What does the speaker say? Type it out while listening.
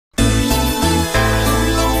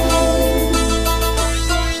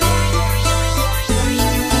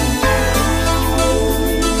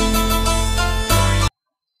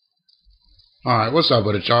Alright, what's up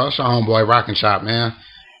with it, y'all? It's your homeboy Rocknchop, man.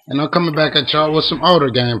 And I'm coming back at y'all with some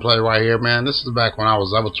older gameplay right here, man. This is back when I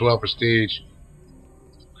was level 12 Prestige.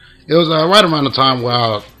 It was right around the time where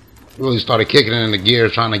I really started kicking it into gear,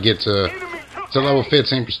 trying to get to level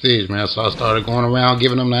 15 Prestige, man. So I started going around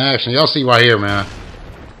giving them the action. Y'all see right here, man.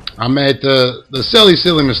 I made the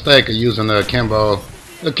silly mistake of using the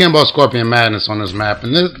Kimbo Scorpion Madness on this map.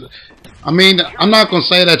 And this, I mean, I'm not going to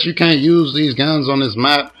say that you can't use these guns on this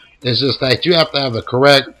map. It's just that you have to have the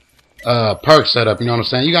correct perk setup. You know what I'm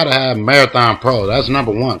saying? You got to have Marathon Pro. That's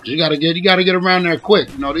number one. Cause you got to get around there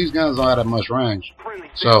quick. You know, these guns don't have that much range,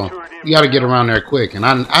 so you got to get around there quick. And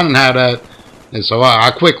I didn't have that, and so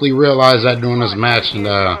I quickly realized that during this match, and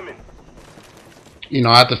you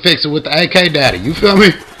know, I had to fix it with the AK Daddy. You feel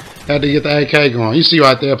me? Had to get the AK going. You see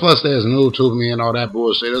right there. Plus, there's new to me and all that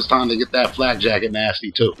bullshit. It's time to get that flak jacket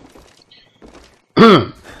nasty too.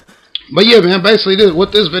 But yeah, man, basically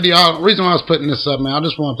with this video, the reason why I was putting this up, man, I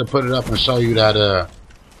just wanted to put it up and show you that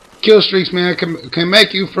kill streaks, man, can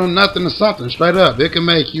make you from nothing to something, straight up. It can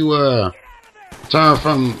make you turn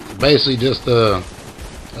from basically just a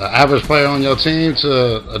average player on your team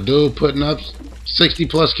to a dude putting up 60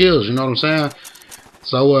 plus kills, you know what I'm saying?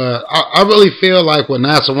 So I really feel like when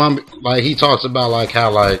NASA one, like he talks about like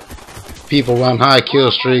how like people run high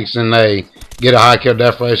kill streaks and they get a high kill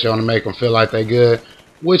death ratio to make them feel like they good.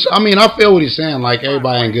 Which, I mean, I feel what he's saying, like,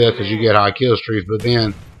 everybody ain't good because you get high kill streaks, but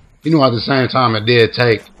then, you know, at the same time, it did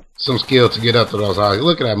take some skill to get up to those high.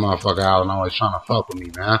 Look at that motherfucker out and always trying to fuck with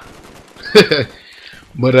me, man.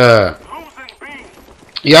 But,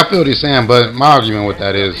 yeah, I feel what he's saying, but my argument with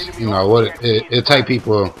that is, you know, what it take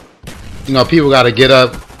people, you know, people got to get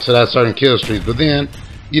up to that certain kill streak, but then,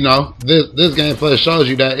 you know, this gameplay shows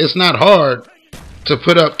you that it's not hard to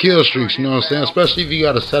put up kill streaks, you know what I'm saying, especially if you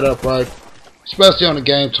got to set up right. Especially on a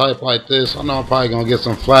game type like this. I know I'm probably going to get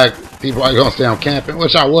some flack. People are going to say I'm camping,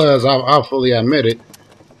 which I was. I'll fully admit it.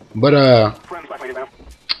 But,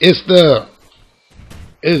 it's the,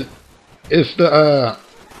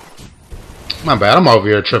 my bad. I'm over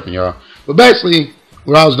here tripping, y'all. But basically,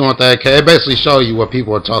 what I was doing with that AK, it basically showed you what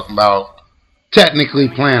people are talking about technically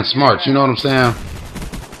playing smart. You know what I'm saying?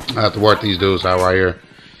 I have to work these dudes out right here.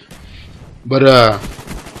 But,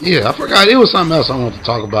 yeah, I forgot. It was something else I wanted to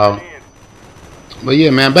talk about. But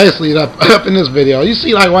yeah, man, basically up in this video, you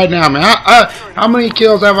see like right now, man, how many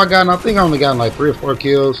kills have I gotten? I think I only gotten like 3 or 4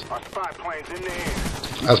 kills.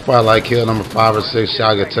 That's probably like kill number 5 or 6.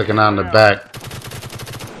 Y'all get taken out in the back.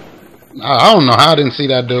 I don't know how I didn't see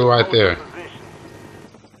that dude right there.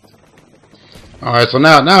 Alright, so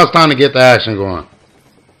now it's time to get the action going.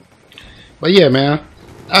 But yeah, man,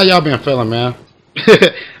 how y'all been feeling, man?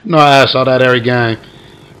 No, I ask y'all that every game.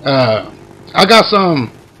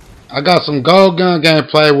 I got some gold gun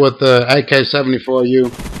gameplay with the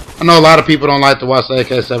AK-74U. I know a lot of people don't like to watch the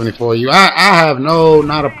AK-74U. I have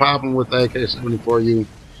not a problem with the AK-74U.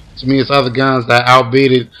 To me, it's other guns that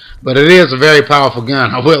outbeat it. But it is a very powerful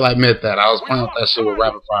gun. I will admit that. I was playing with that shit with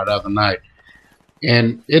Rapid Fire the other night.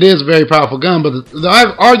 And it is a very powerful gun. But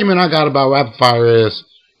the argument I got about Rapid Fire is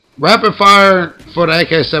Rapid Fire for the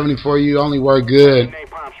AK-74U only work good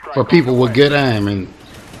for people with good aim.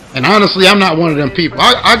 And honestly, I'm not one of them people.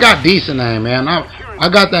 I got decent aim, man. I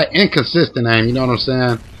got that inconsistent aim, you know what I'm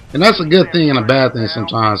saying? And that's a good thing and a bad thing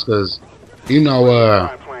sometimes, because, you know,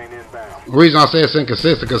 the reason I say it's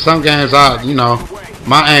inconsistent, because some games, you know,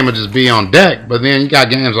 my aim would just be on deck, but then you got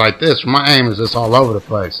games like this, where my aim is just all over the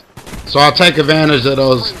place. So I take advantage of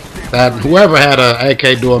those, that whoever had a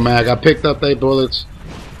AK dual mag, I picked up their bullets,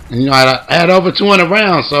 and, you know, I had over 200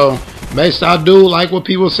 rounds, so basically, I do like what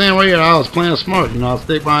people were saying right here. I was playing smart, you know. I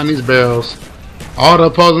stick behind these barrels. All the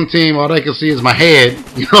opposing team, all they can see is my head.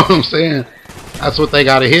 You know what I'm saying? That's what they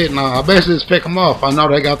got to hit. And I basically just pick them off. I know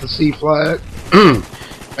they got the C flag.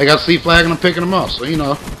 They got the C flag, and I'm picking them off. So, you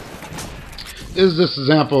know, this is just an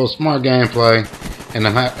example of smart gameplay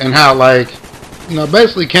and how, like, you know,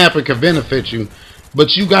 basically camping can benefit you,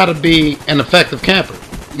 but you got to be an effective camper.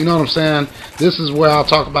 You know what I'm saying? This is where I'll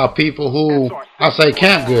talk about people who I say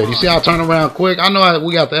camp good. You see how I turn around quick? I know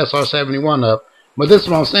we got the SR-71 up, but this is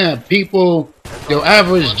what I'm saying. People, your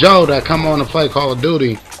average Joe that come on to play Call of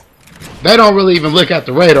Duty, they don't really even look at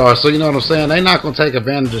the radar. So you know what I'm saying? They're not going to take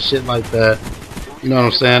advantage of shit like that. You know what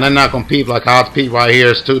I'm saying? They're not going to peep like I'll peep right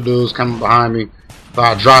here. It's 2 dudes coming behind me. So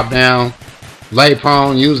I drop down, lay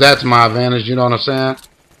prone, use that to my advantage. You know what I'm saying?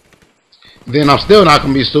 Then I'm still not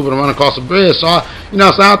going to be stupid and run across the bridge. So, you know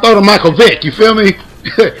what I'm saying? I throw the Michael Vick. You feel me?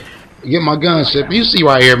 Get my gunship. You see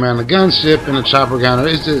right here, man. The gunship and the chopper gunner,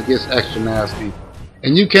 it just gets extra nasty.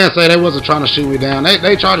 And you can't say they wasn't trying to shoot me down.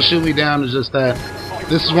 They tried to shoot me down. It's just that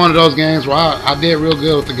this is one of those games where I did real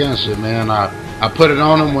good with the gunship, man. I put it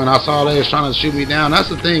on them when I saw they was trying to shoot me down. That's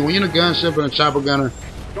the thing. When you're in a gunship and a chopper gunner,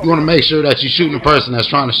 you want to make sure that you're shooting the person that's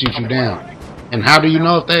trying to shoot you down. And how do you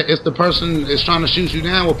know if the person is trying to shoot you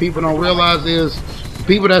down? What people don't realize is the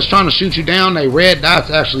people that's trying to shoot you down, they red dots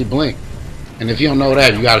actually blink. And if you don't know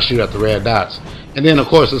that, you got to shoot at the red dots. And then, of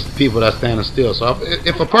course, it's the people that's standing still. So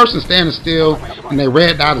if a person's standing still and their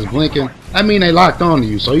red dot is blinking, that means they locked on to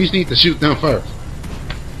you. So you just need to shoot them first.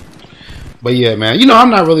 But yeah, man, you know, I'm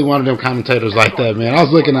not really one of them commentators like that, man. I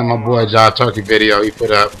was looking at my boy John Turkey video he put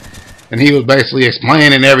up, and he was basically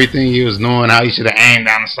explaining everything he was doing, how he should have aimed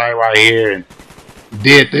down the sight right here and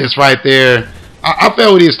did this right there. I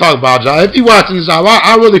felt what he was talking about, John. If you watching this, John,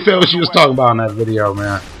 I really felt what you was talking about in that video,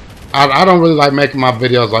 man. I don't really like making my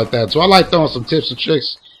videos like that, so I like throwing some tips and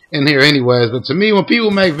tricks in here anyways. But to me, when people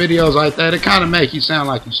make videos like that, it kind of make you sound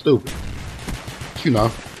like you're stupid. You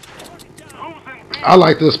know. I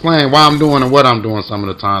like to explain why I'm doing and what I'm doing some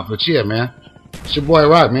of the time. But yeah, man, it's your boy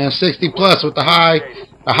Rock, man. 60 plus with the high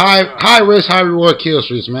risk, high reward kill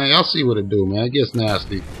streaks, man. Y'all see what it do, man. It gets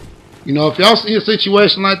nasty. You know, if y'all see a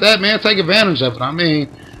situation like that, man, take advantage of it. I mean,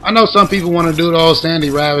 I know some people want to do the old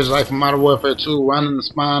Sandy Ravage like from Modern Warfare 2, run in the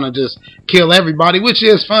spine and just kill everybody, which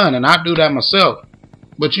is fun, and I do that myself.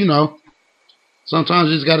 But you know, sometimes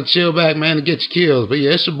you just gotta chill back, man, to get your kills. But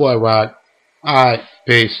yeah, it's your boy Rock. Alright,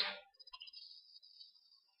 peace.